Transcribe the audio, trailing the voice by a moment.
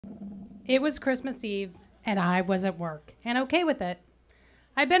It was Christmas Eve, and I was at work, and okay with it.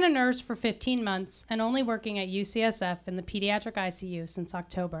 I've been a nurse for 15 months and only working at UCSF in the pediatric ICU since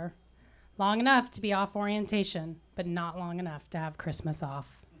October. Long enough to be off orientation, but not long enough to have Christmas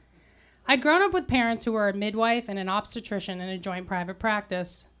off. I'd grown up with parents who were a midwife and an obstetrician in a joint private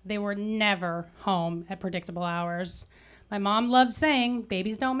practice. They were never home at predictable hours. My mom loved saying,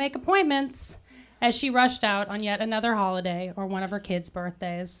 "Babies don't make appointments," as she rushed out on yet another holiday or one of her kids'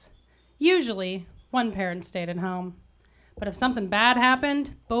 birthdays. Usually, one parent stayed at home. But if something bad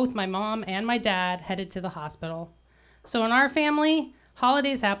happened, both my mom and my dad headed to the hospital. So in our family,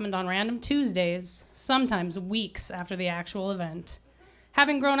 holidays happened on random Tuesdays, sometimes weeks after the actual event.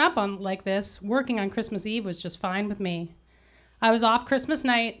 Having grown up like this, working on Christmas Eve was just fine with me. I was off Christmas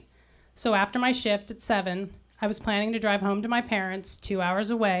night, so after my shift at 7, I was planning to drive home to my parents 2 hours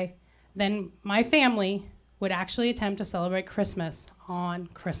away. Then my family would actually attempt to celebrate Christmas on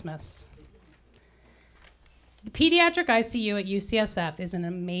Christmas. The pediatric ICU at UCSF is an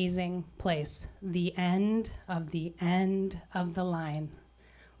amazing place. The end of the end of the line.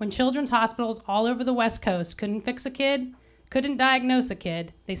 When children's hospitals all over the West Coast couldn't fix a kid, couldn't diagnose a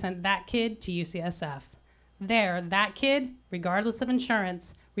kid, they sent that kid to UCSF. There, that kid, regardless of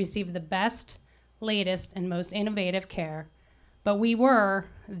insurance, received the best, latest, and most innovative care. But we were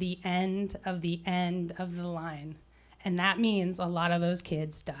the end of the end of the line. And that means a lot of those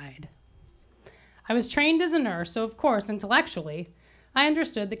kids died. I was trained as a nurse, so of course, intellectually, I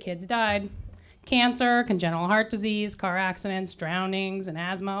understood the kids died. Cancer, congenital heart disease, car accidents, drownings, and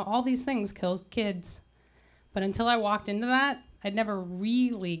asthma, all these things kill kids. But until I walked into that, I'd never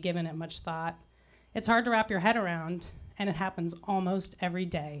really given it much thought. It's hard to wrap your head around, and it happens almost every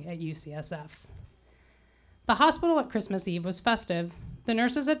day at UCSF. The hospital at Christmas Eve was festive. The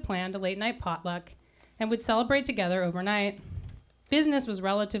nurses had planned a late-night potluck and would celebrate together overnight. Business was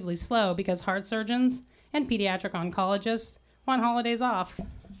relatively slow because heart surgeons and pediatric oncologists want holidays off.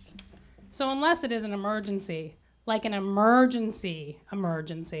 So unless it is an emergency, like an emergency,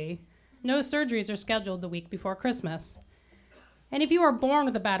 no surgeries are scheduled the week before Christmas. And if you were born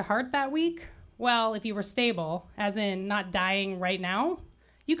with a bad heart that week, well, if you were stable, as in not dying right now,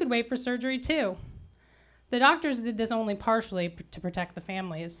 you could wait for surgery too. The doctors did this only partially to protect the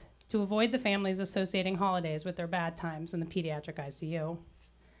families, to avoid the families associating holidays with their bad times in the pediatric ICU.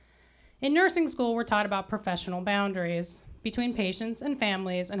 In nursing school, we're taught about professional boundaries between patients and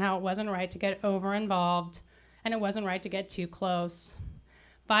families and how it wasn't right to get over-involved and it wasn't right to get too close.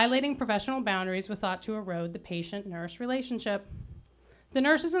 Violating professional boundaries was thought to erode the patient-nurse relationship. The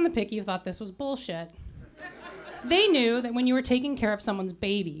nurses in the PICU thought this was bullshit. They knew that when you were taking care of someone's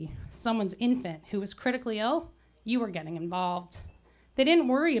baby, someone's infant who was critically ill, you were getting involved. They didn't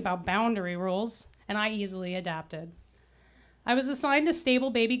worry about boundary rules, and I easily adapted. I was assigned a stable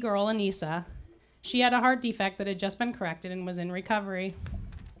baby girl, Anissa. She had a heart defect that had just been corrected and was in recovery.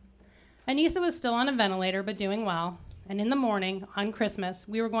 Anissa was still on a ventilator, but doing well. And in the morning, on Christmas,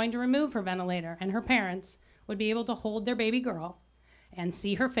 we were going to remove her ventilator, and her parents would be able to hold their baby girl and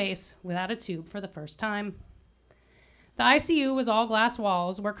see her face without a tube for the first time. The ICU was all glass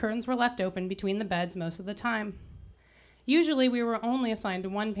walls where curtains were left open between the beds most of the time. Usually, we were only assigned to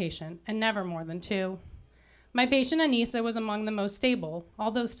one patient, and never more than 2. My patient, Anissa, was among the most stable,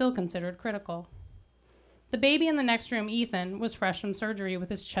 although still considered critical. The baby in the next room, Ethan, was fresh from surgery with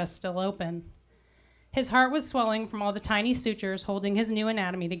his chest still open. His heart was swelling from all the tiny sutures holding his new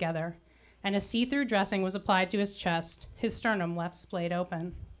anatomy together, and a see-through dressing was applied to his chest, his sternum left splayed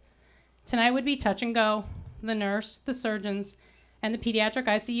open. Tonight would be touch and go. The nurse, the surgeons, and the pediatric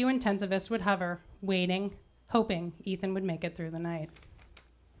ICU intensivist would hover, waiting, hoping Ethan would make it through the night.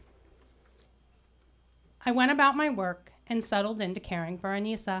 I went about my work and settled into caring for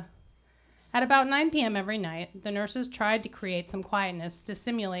Anissa. At about 9 p.m. every night, the nurses tried to create some quietness to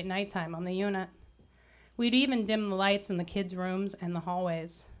simulate nighttime on the unit. We'd even dim the lights in the kids' rooms and the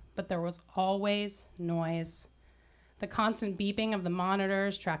hallways, but there was always noise. The constant beeping of the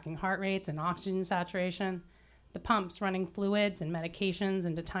monitors tracking heart rates and oxygen saturation, the pumps running fluids and medications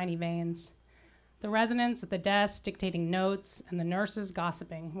into tiny veins, the residents at the desk dictating notes, and the nurses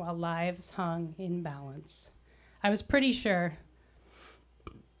gossiping while lives hung in balance. I was pretty sure,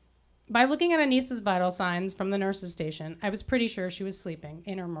 by looking at Anissa's vital signs from the nurse's station, I was pretty sure she was sleeping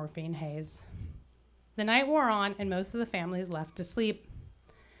in her morphine haze. The night wore on, and most of the families left to sleep.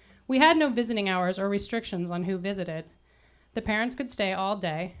 We had no visiting hours or restrictions on who visited. The parents could stay all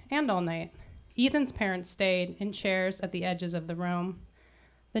day and all night. Ethan's parents stayed in chairs at the edges of the room.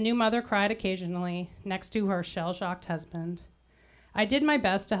 The new mother cried occasionally next to her shell-shocked husband. I did my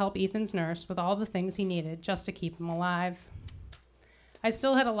best to help Ethan's nurse with all the things he needed just to keep him alive. I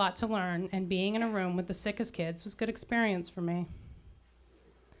still had a lot to learn, and being in a room with the sickest kids was a good experience for me.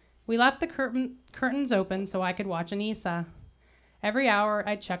 We left the curtains open so I could watch Anissa. Every hour,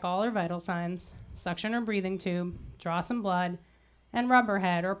 I'd check all her vital signs, suction her breathing tube, draw some blood, and rub her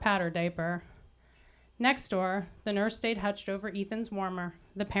head or pat her diaper. Next door, the nurse stayed hutched over Ethan's warmer,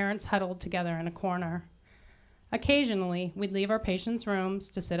 the parents huddled together in a corner. Occasionally, we'd leave our patients' rooms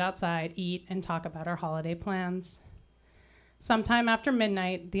to sit outside, eat, and talk about our holiday plans. Sometime after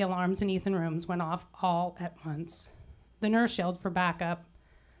midnight, the alarms in Ethan's rooms went off all at once. The nurse yelled for backup.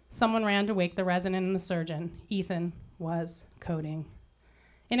 Someone ran to wake the resident and the surgeon. Ethan was coding.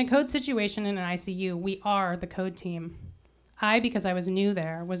 In a code situation in an ICU, we are the code team. I, because I was new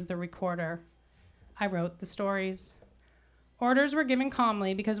there, was the recorder. I wrote the stories. Orders were given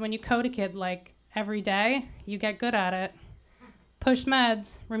calmly because when you code a kid like every day, you get good at it. Push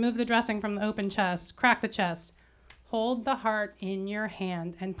meds, remove the dressing from the open chest, crack the chest, hold the heart in your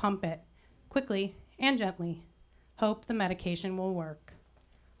hand and pump it quickly and gently. Hope the medication will work.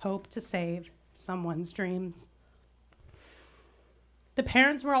 Hope to save someone's dreams. The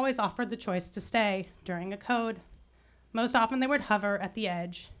parents were always offered the choice to stay during a code. Most often they would hover at the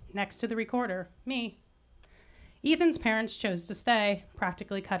edge, next to the recorder, me. Ethan's parents chose to stay,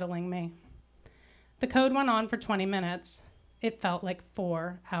 practically cuddling me. The code went on for 20 minutes. It felt like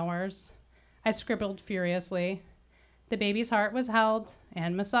 4 hours. I scribbled furiously. The baby's heart was held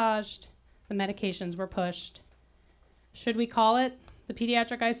and massaged. The medications were pushed. Should we call it? The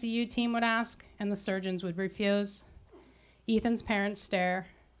pediatric ICU team would ask, and the surgeons would refuse. Ethan's parents stare.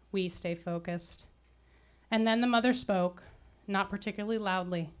 We stay focused. And then the mother spoke, not particularly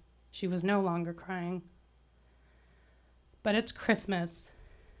loudly. She was no longer crying. But it's Christmas.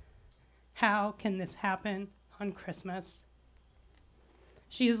 How can this happen on Christmas?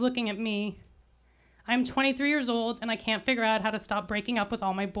 She is looking at me. I'm 23 years old, and I can't figure out how to stop breaking up with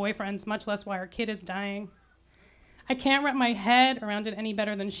all my boyfriends, much less why our kid is dying. I can't wrap my head around it any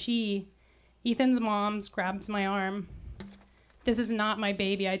better than she. Ethan's mom grabs my arm. This is not my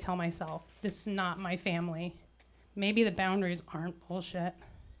baby, I tell myself. This is not my family. Maybe the boundaries aren't bullshit.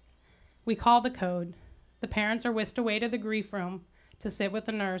 We call the code. The parents are whisked away to the grief room to sit with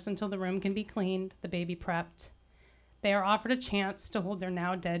the nurse until the room can be cleaned, the baby prepped. They are offered a chance to hold their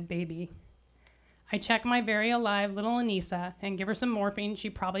now dead baby. I check my very alive little Anissa and give her some morphine she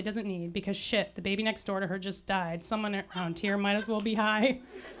probably doesn't need because shit, the baby next door to her just died. Someone around here might as well be high.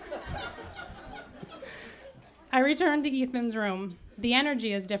 I return to Ethan's room. The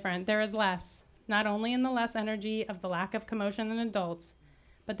energy is different. There is less, not only in the less energy of the lack of commotion in adults,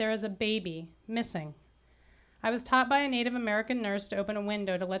 but there is a baby missing. I was taught by a Native American nurse to open a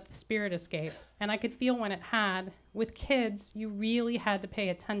window to let the spirit escape, and I could feel when it had. With kids, you really had to pay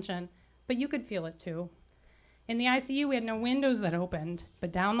attention, but you could feel it too. In the ICU, we had no windows that opened,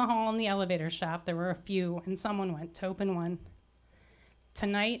 but down the hall in the elevator shaft, there were a few, and someone went to open one.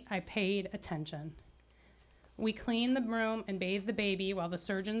 Tonight, I paid attention. We cleaned the room and bathed the baby while the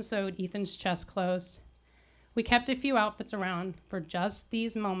surgeon sewed Ethan's chest closed. We kept a few outfits around for just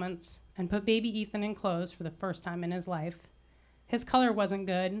these moments and put baby Ethan in clothes for the first time in his life. His color wasn't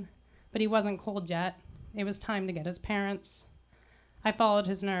good, but he wasn't cold yet. It was time to get his parents. I followed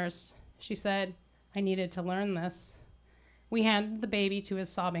his nurse. She said, I needed to learn this. We handed the baby to his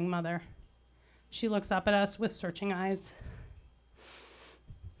sobbing mother. She looks up at us with searching eyes.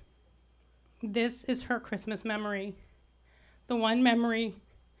 This is her Christmas memory. The one memory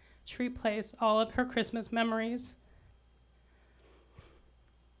to replace all of her Christmas memories.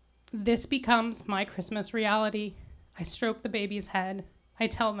 This becomes my Christmas reality. I stroke the baby's head. I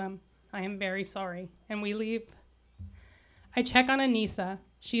tell them I am very sorry, and we leave. I check on Anissa.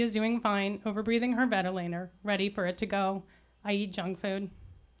 She is doing fine, overbreathing her ventilator, ready for it to go. I eat junk food.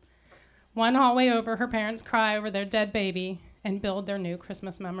 One hallway over, her parents cry over their dead baby and build their new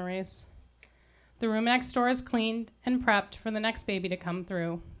Christmas memories. The room next door is cleaned and prepped for the next baby to come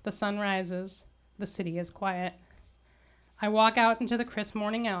through. The sun rises. The city is quiet. I walk out into the crisp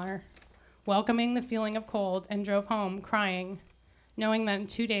morning air, welcoming the feeling of cold, and drove home crying, knowing that in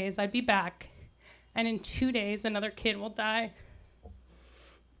 2 days I'd be back, and in 2 days another kid will die.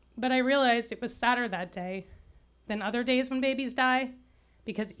 But I realized it was sadder that day than other days when babies die,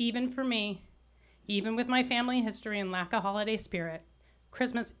 because even for me, even with my family history and lack of holiday spirit,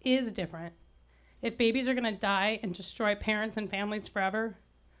 Christmas is different. If babies are gonna die and destroy parents and families forever,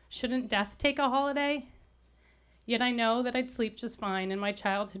 shouldn't death take a holiday? Yet I know that I'd sleep just fine in my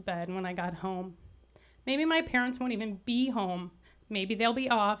childhood bed when I got home. Maybe my parents won't even be home. Maybe they'll be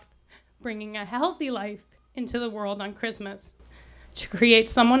off, bringing a healthy life into the world on Christmas to create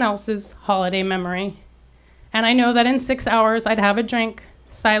someone else's holiday memory. And I know that in 6 hours I'd have a drink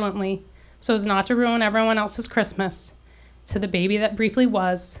silently so as not to ruin everyone else's Christmas to the baby that briefly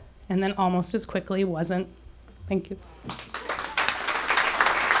was and then almost as quickly wasn't. Thank you.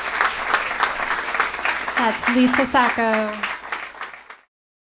 That's Lisa Sacco.